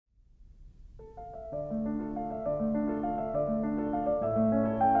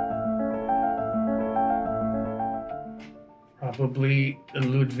Probably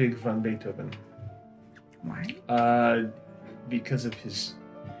Ludwig van Beethoven. Why? Because of his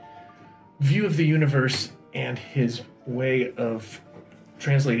view of the universe and his way of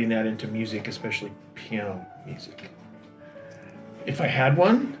translating that into music, especially piano music. If I had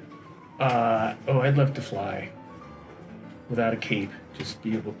one, I'd love to fly without a cape. Just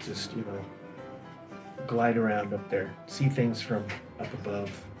be able to just, glide around up there, see things from up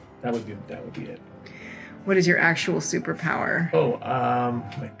above. That would be it. What is your actual superpower?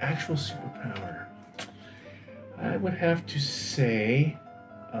 My actual superpower. I would have to say,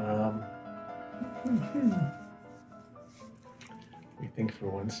 let me think for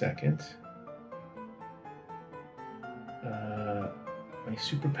 1 second. My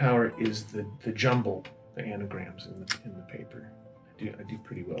superpower is the jumble, the anagrams in the paper. I do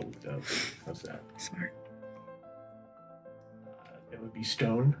pretty well with those. How's that? Smart. It would be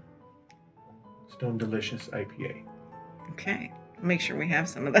Stone Delicious IPA. Okay. Make sure we have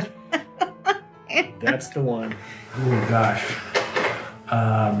some of that. That's the one. Oh gosh.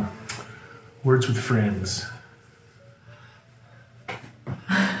 Words with Friends.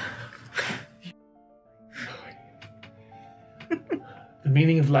 The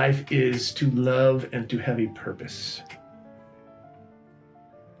meaning of life is to love and to have a purpose.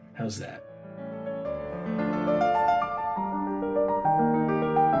 How's that?